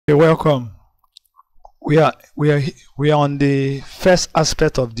Welcome. We are on the first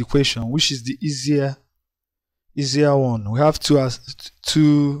aspect of the equation, which is the easier one. We have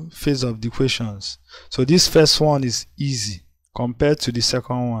two phases of the equations. So this first one is easy compared to the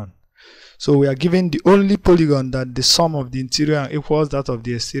second one. So we are given the only polygon that the sum of the interior equals that of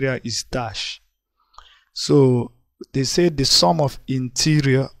the exterior is dash. So they say the sum of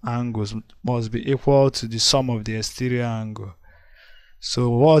interior angles must be equal to the sum of the exterior angle. So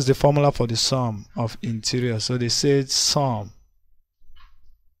what's the formula for the sum of interior? So they said sum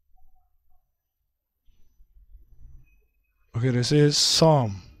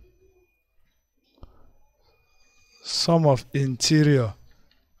sum of interior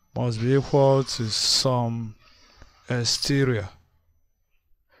must be equal to sum exterior.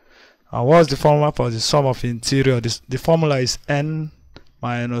 And what's the formula for the sum of interior? The formula is n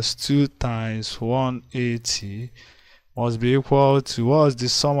minus 2 times 180 must be equal to what's the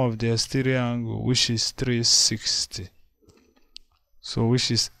sum of the exterior angle, which is 360. So which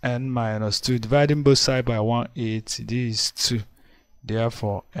is n minus 2, dividing both sides by 180, this is 2.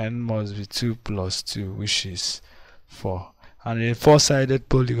 Therefore n must be 2 plus 2, which is 4. And a four-sided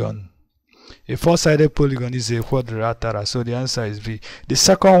polygon is a quadrilateral, so the answer is B. The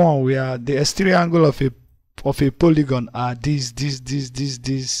second one, we are the exterior angle of a polygon are this.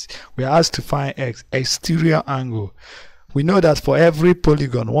 We are asked to find exterior angle. We know that for every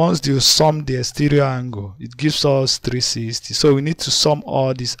polygon, once you sum the exterior angle, it gives us 360. So we need to sum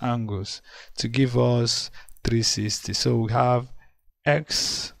all these angles to give us 360. So we have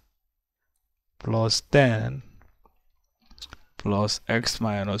x plus 10 plus x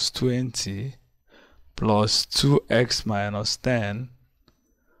minus 20 plus 2x minus 10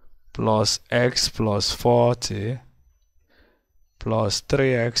 plus x plus 40 plus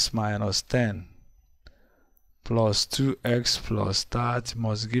 3x minus 10 plus 2x plus 30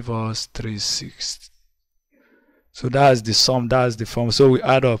 must give us 360. So that's the sum, that's the form. So we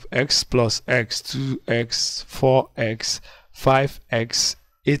add up x plus x, 2x, 4x, 5x,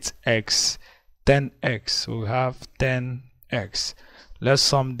 8x, 10x. So we have 10x. Let's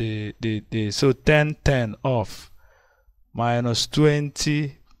sum so 10 off, minus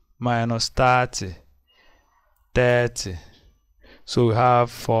 20 minus 30, 30. So we have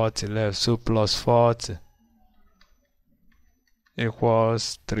 40 left. So plus 40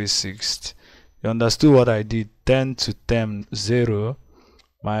 equals 360. You understood what I did? 10 to 10, 0,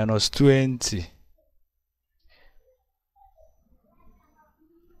 minus 20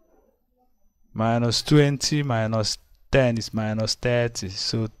 minus 20 minus 10 is minus 30.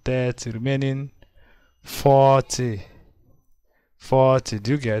 So 30 remaining 40. Do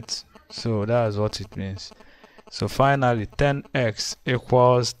you get? So that's what it means. So finally 10x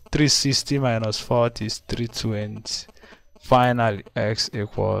equals 360 minus 40 is 320. Finally x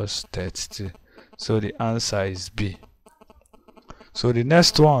equals 32. So the answer is B. So the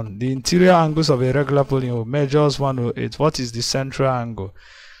next one, the interior angles of a regular polygon measures 108. What is the central angle?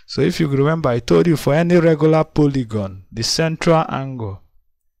 So if you remember, I told you for any regular polygon, the central angle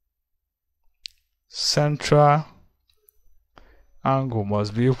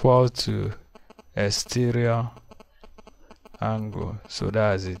must be equal to exterior angle. So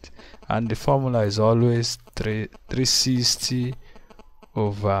that's it. And the formula is always 360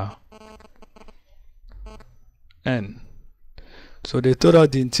 over n. So they told us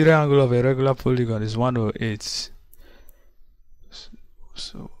the interior angle of a regular polygon is 108.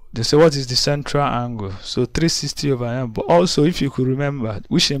 So they say what is the central angle? So 360 over n. But also, if you could remember,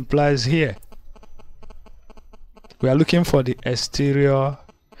 which implies here we are looking for the exterior,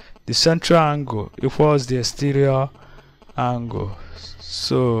 the central angle equals the exterior angle.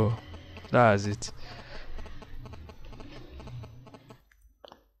 So that's it.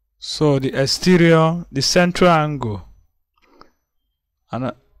 So the exterior, the central angle,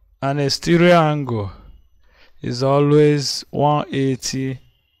 and an exterior angle is always 180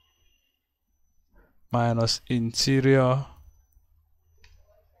 minus interior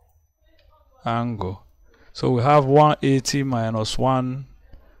angle. So we have 180 minus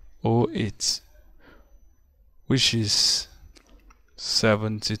 108, which is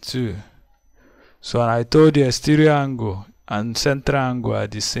 72. So I told the exterior angle and central angle are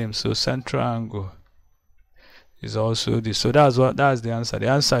the same. So central angle is also this. So that's the answer. The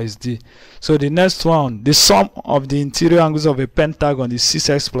answer is D. So the next one, the sum of the interior angles of a pentagon is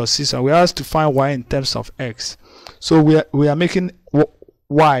 6x plus 6, and we are asked to find y in terms of x. So we are making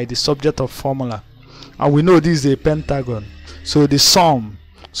y the subject of formula, and we know this is a pentagon. So the sum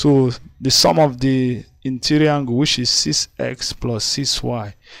of the interior angle, which is 6x plus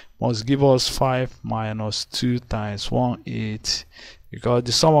 6y, must give us 5 minus 2 times 180 because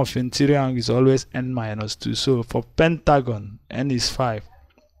the sum of interior angle is always n minus 2. So for pentagon, n is 5.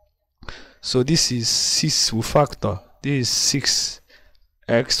 So this is 6, we factor. This is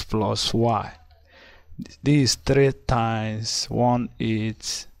 6x plus y. This is 3 times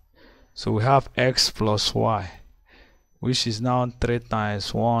 1/8. So we have x plus y, which is now 3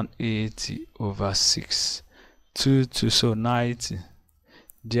 times 180 over 6. 2 to, so 90.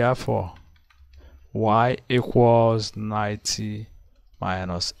 Therefore, y equals 90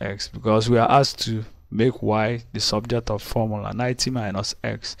 minus x, because we are asked to make y the subject of formula 90 minus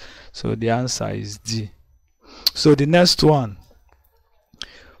x. So the answer is D. So the next one,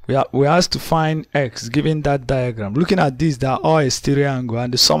 we asked to find x given that diagram. Looking at this, they are all exterior angle,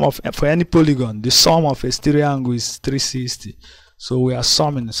 and the sum of, for any polygon, the sum of exterior angle is 360. So we are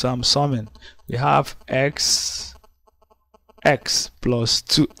summing. So I'm summing. We have x plus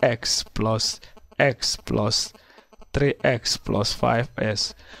 2x plus x plus 3x plus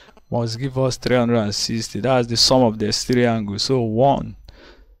 5s must give us 360. That's the sum of the exterior angle. So 1,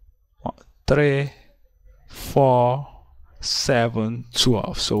 3, 4, 7,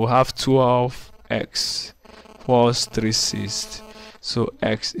 12. So we have 12x plus 360. So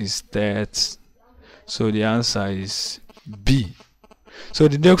x is 30. So the answer is B. So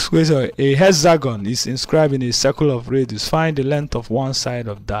the next question, a hexagon is inscribed in a circle of radius. Find the length of one side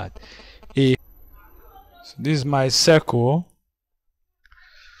of that. So this is my circle,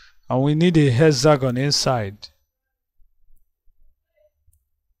 and we need a hexagon inside.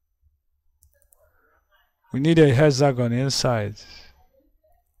 We need a hexagon inside.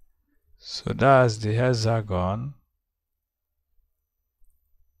 So that's the hexagon.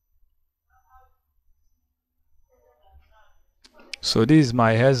 So this is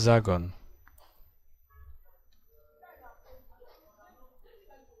my hexagon.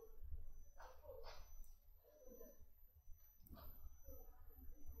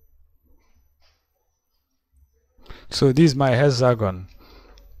 So this is my hexagon.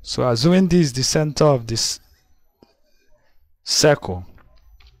 So assuming this is the center of this circle,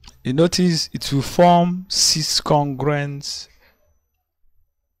 you notice it will form 6 congruent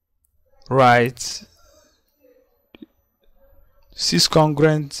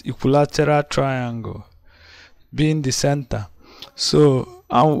equilateral triangle being the center. So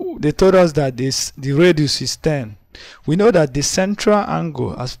they told us that the radius is 10. We know that the central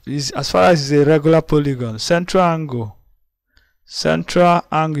angle, as far as it's a regular polygon, central angle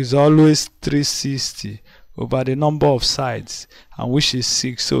is always 360 over the number of sides, and which is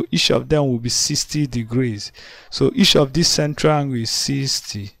 6. So each of them will be 60 degrees. So each of these central angle is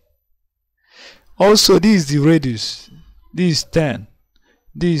 60. Also, this is the radius. This is 10.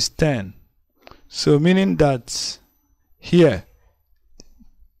 This is 10. So meaning that here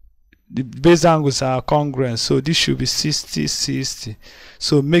the base angles are congruent. So this should be 60, 60.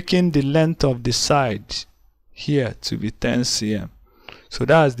 So making the length of the side here to be 10 cm. So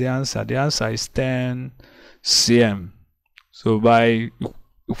that's the answer. The answer is 10 cm. So by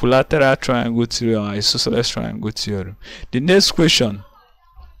equilateral triangle theorem or isosceles triangle theorem. The next question,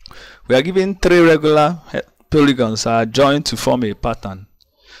 we are given 3 regular polygons are joined to form a pattern.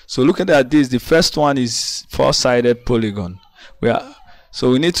 So looking at this, the first one is 4-sided polygon.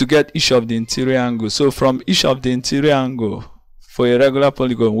 So we need to get each of the interior angles. So from each of the interior angle for a regular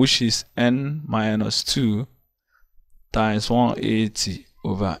polygon, which is n minus 2 times 180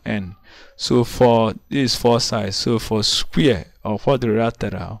 over n. So for this 4 sides, so for square or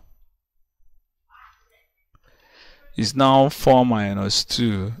quadrilateral is now 4 minus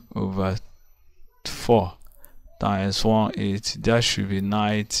 2 over 4 times 180. That should be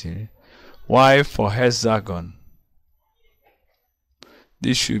 90. While for hexagon,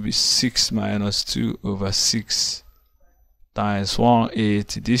 this should be 6 minus 2 over 6 times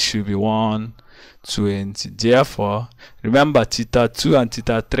 180. This should be 120. Therefore, remember theta 2 and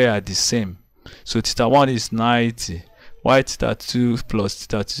theta 3 are the same. So theta 1 is 90. While theta 2 plus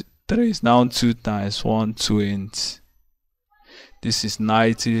theta 3 is now 2 times 120. This is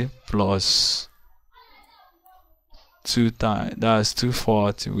 90 plus 2 times, that's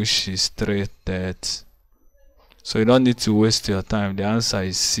 240, which is 330. So you don't need to waste your time. The answer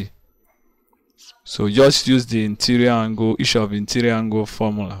is C. So just use the interior angle, each of interior angle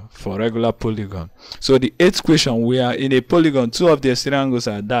formula for regular polygon. So the 8th question, we are in a polygon, 2 of the exterior angles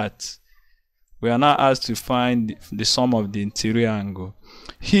are that. We are now asked to find the sum of the interior angle.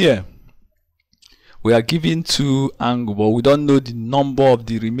 Here, we are given 2 angles, but we don't know the number of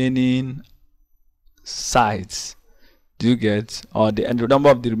the remaining sides. Do you get? Or the number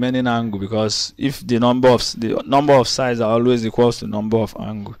of the remaining angle, because if the number of sides are always equals to the number of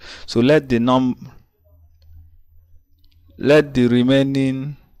angles. So let the let the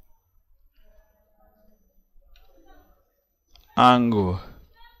remaining angle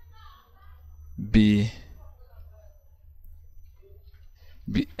be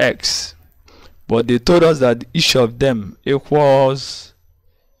x, but they told us that each of them equals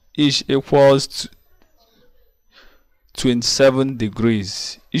to 27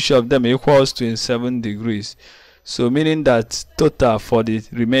 degrees. Each of them equals 27 degrees. So meaning that total for the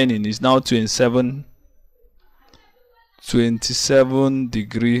remaining is now 27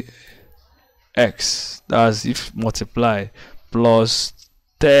 degree x. That's if multiply plus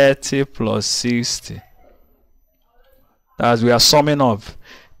 30 plus 60. As we are summing up,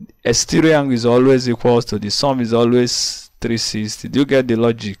 exterior angle is always equals to the sum is always 360. Do you get the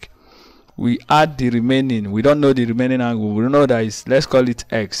logic? We add the remaining. We don't know the remaining angle. We know that it's, let's call it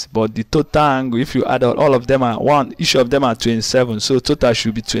x, but the total angle, if you add all of them are one, each of them are 27, so total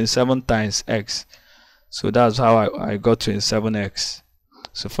should be 27 times x. So that's how I got 27x.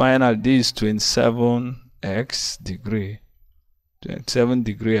 So finally this is 27x degree, 27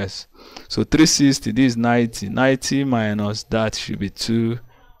 degrees. So 360, this is 90. 90 minus that should be 2.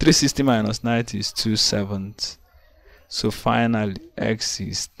 360 minus 90 is 2/7. So finally x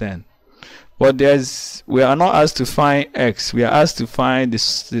is 10. But we are not asked to find x. We are asked to find the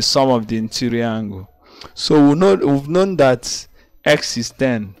sum of the interior angle. So we've known that x is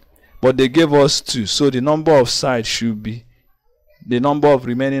 10, but they gave us 2. So the number of sides should be the number of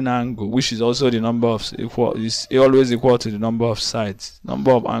remaining angle, which is also the number of is always equal to the number of sides.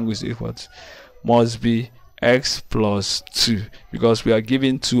 Number of angles must be x plus 2, because we are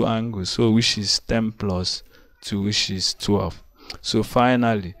given 2 angles, so which is 10 plus 2, which is 12. So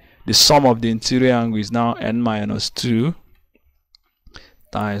finally the sum of the interior angle is now n minus 2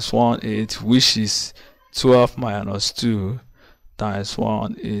 times 1/8, which is 12 minus 2 times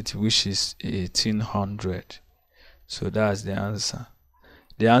 1/8, which is 1800. So that's the answer.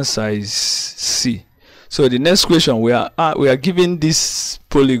 The answer is C. So the next question, we are given this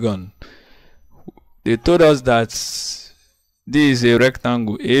polygon. They told us that this is a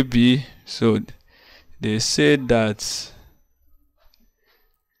rectangle AB. So they said that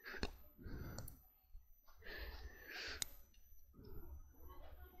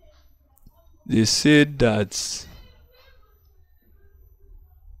this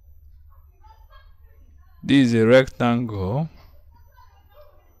is a rectangle.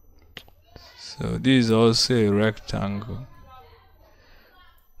 So this is also a rectangle.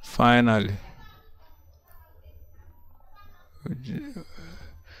 Finally,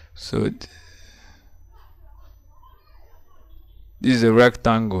 so this is a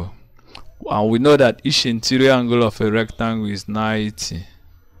rectangle, and we know that each interior angle of a rectangle is 90.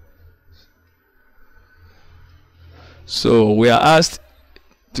 So we are asked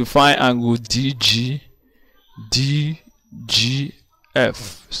to find angle DGF.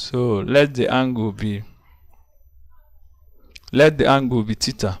 So let the angle be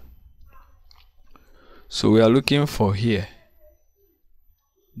theta. So we are looking for here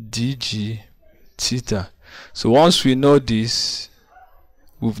DG theta. So once we know this,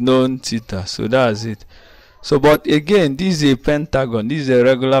 we've known theta, so that's it. So but again, this is a pentagon, this is a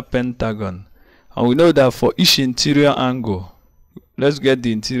regular pentagon, and we know that for each interior angle, let's get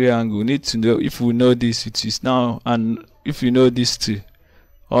the interior angle. We need to know, if we know this, it is now, and if you know this too,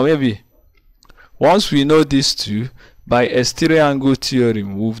 or maybe once we know this too, by exterior angle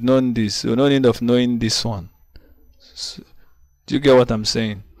theorem, we've known this, so no need of knowing this one. So, do you get what I'm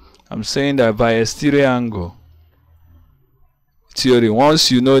saying? I'm saying that by exterior angle theory, once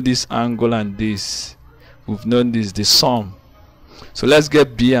you know this angle and this, we've known this, the sum. So let's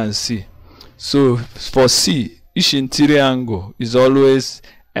get B and C. So for C, each interior angle is always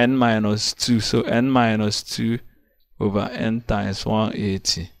n minus 2. So n minus 2 over n times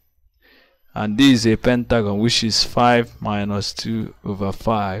 180. And this is a pentagon, which is 5 minus 2 over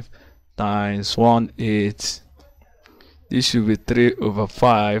 5 times 1/8. This should be 3 over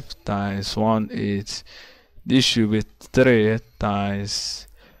 5 times 1/8. This should be 3 times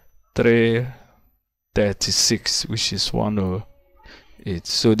 336, which is 108.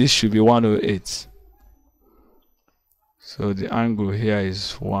 So this should be 108. So the angle here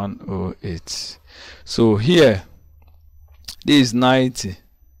is 108. So here, this is 90.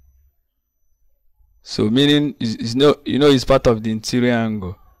 So meaning is no, it's part of the interior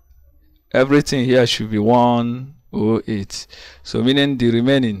angle. Everything here should be 108. So meaning the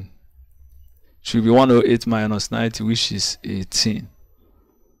remaining should be 108 minus 90, which is 18.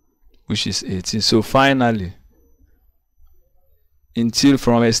 So finally,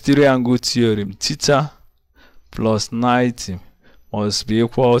 from exterior angle theorem, theta plus 90 must be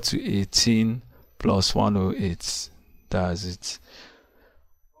equal to 18 plus 108. That's it.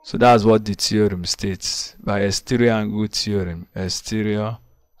 So that's what the theorem states by exterior angle theorem. Exterior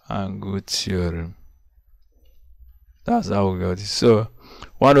angle theorem. That's how we got it. So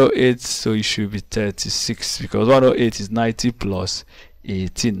 108, so it should be 36 because 108 is 90 plus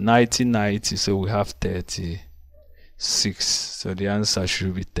 18. 90, so we have 36. So the answer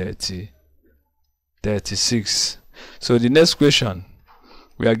should be 36. So the next question,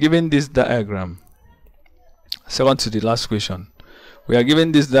 we are given this diagram. Second to the last question, we are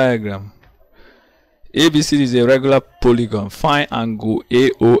given this diagram. ABC is a regular polygon. Find angle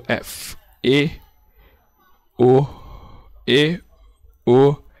AOF.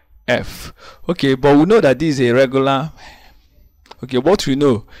 AOF. Okay, but we know that this is a regular. Okay, what we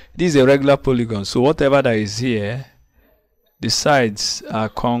know, this is a regular polygon. So whatever that is here, the sides are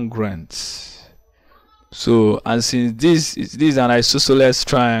congruent. So, and since this is an isosceles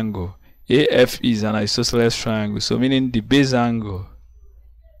triangle, AF is an isosceles triangle, so meaning the base angle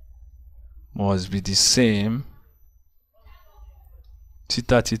must be the same,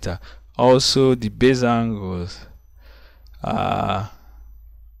 theta. Also the base angles are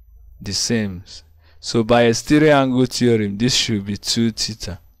the same. So by exterior angle theorem, this should be 2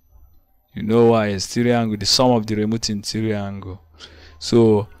 theta. You know why? Exterior angle, the sum of the remote interior angle.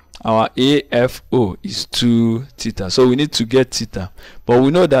 So our AFO is 2 theta. So we need to get theta. But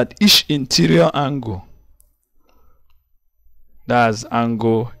we know that each interior angle, that's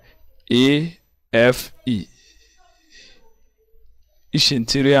angle AFE, each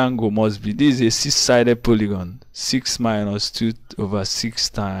interior angle must be, this is a 6-sided polygon. 6 minus 2 over 6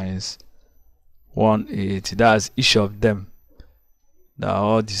 times 180. That's each of them. They are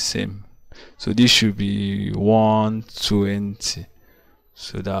all the same. So this should be 120.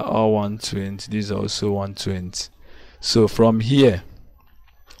 So they are all 120. This is also 120. So from here,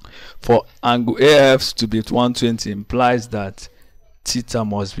 for angle AF to be 120 implies that theta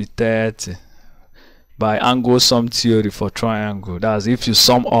must be 30 by angle sum theory for triangle. That's if you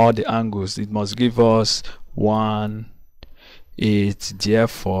sum all the angles, it must give us 180.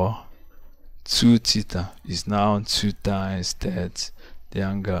 Therefore 2 theta is now 2 times 30. The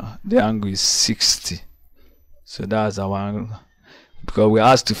angle is 60. So that's our angle, because we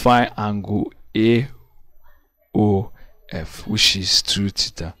are asked to find angle AOF, which is 2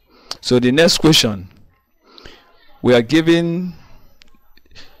 theta. So the next question, we are given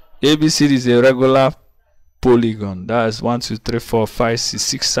ABC is a regular polygon. That's 1, 2, 3, 4, 5, 6.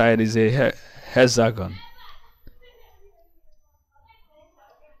 6 side is a hexagon.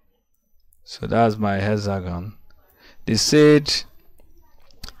 So that's my hexagon. They said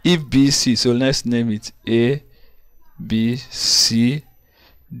if BC, so let's name it A, B, C,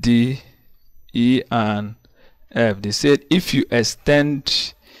 D, E, and F. They said if you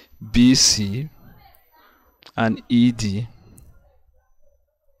extend BC and ED,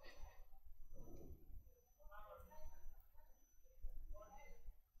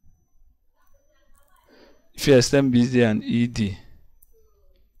 if you extend BC and ED,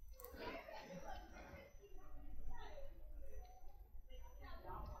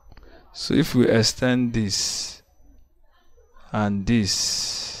 so if we extend this and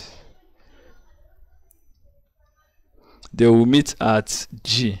this, they will meet at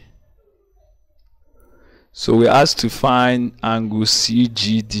G. So we asked to find angle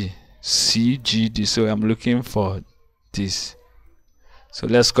CGD. So I'm looking for this. So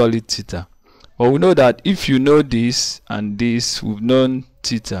let's call it theta. But we know that if you know this and this, we've known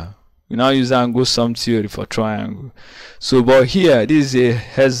theta. We now use angle sum theory for triangle. So but here, this is a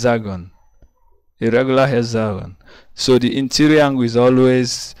hexagon, a regular hexagon. So the interior angle is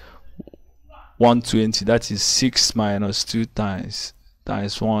always 120. That is 6 minus 2 times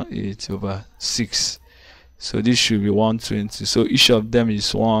 180 over 6. So this should be 120. So each of them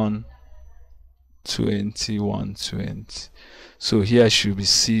is 120, 120. So here should be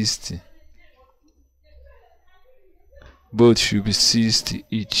 60. Both should be 60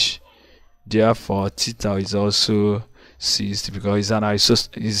 each. Therefore theta is also 60 because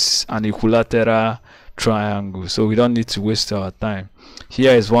it's an equilateral triangle. So we don't need to waste our time.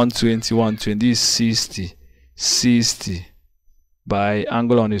 Here is 120, 120. This is 60 by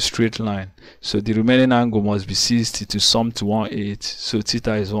angle on a straight line. So the remaining angle must be 60 to sum to 180. So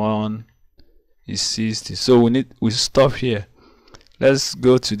theta is 60. So we stop here. Let's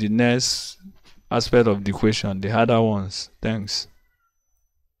go to the next aspect of the equation, the harder ones. Thanks.